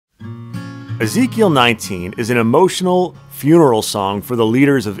Ezekiel 19 is an emotional funeral song for the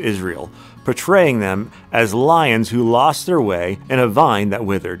leaders of Israel, portraying them as lions who lost their way and a vine that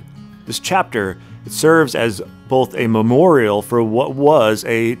withered. This chapter serves as both a memorial for what was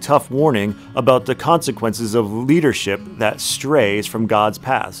a tough warning about the consequences of leadership that strays from God's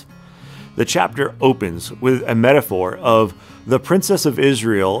paths. The chapter opens with a metaphor of the princess of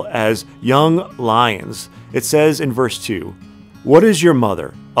Israel as young lions. It says in verse 2, "What is your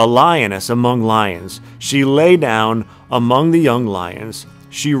mother? A lioness among lions. She lay down among the young lions.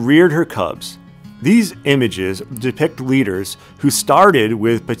 She reared her cubs." These images depict leaders who started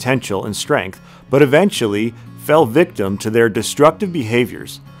with potential and strength, but eventually fell victim to their destructive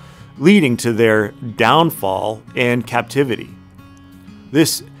behaviors, leading to their downfall and captivity.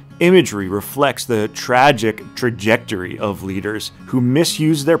 This imagery reflects the tragic trajectory of leaders who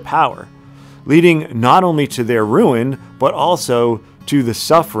misuse their power, leading not only to their ruin, but also to the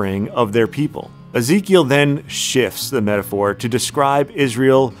suffering of their people. Ezekiel then shifts the metaphor to describe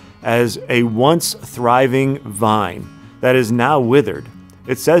Israel as a once thriving vine that is now withered.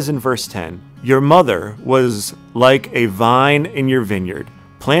 It says in verse 10, "Your mother was like a vine in your vineyard,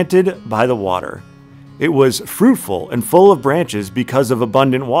 planted by the water. It was fruitful and full of branches because of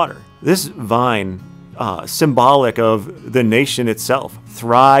abundant water." This vine, symbolic of the nation itself,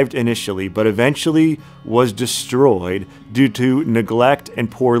 thrived initially, but eventually was destroyed due to neglect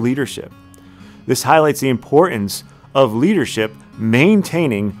and poor leadership. This highlights the importance of leadership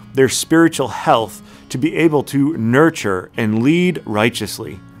maintaining their spiritual health to be able to nurture and lead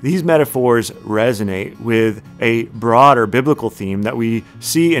righteously. These metaphors resonate with a broader biblical theme that we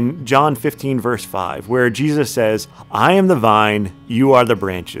see in John 15, verse 5, where Jesus says, "I am the vine, you are the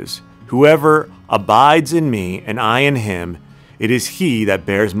branches. Whoever abides in me and I in him, it is he that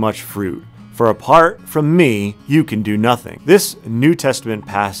bears much fruit. For apart from me, you can do nothing." This New Testament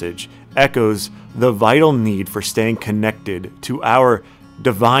passage echoes the vital need for staying connected to our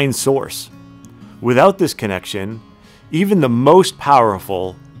divine source. Without this connection, even the most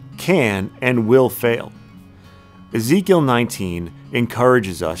powerful can and will fail. Ezekiel 19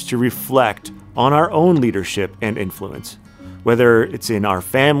 encourages us to reflect on our own leadership and influence, whether it's in our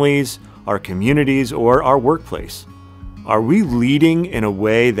families, our communities, or our workplace. Are we leading in a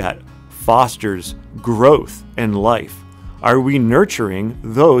way that fosters growth and life? Are we nurturing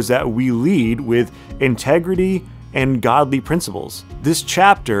those that we lead with integrity and godly principles? This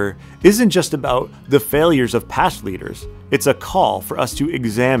chapter isn't just about the failures of past leaders. It's a call for us to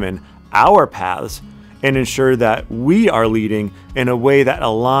examine our paths and ensure that we are leading in a way that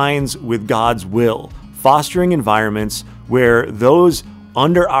aligns with God's will, fostering environments where those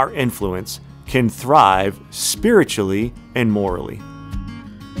under our influence can thrive spiritually and morally.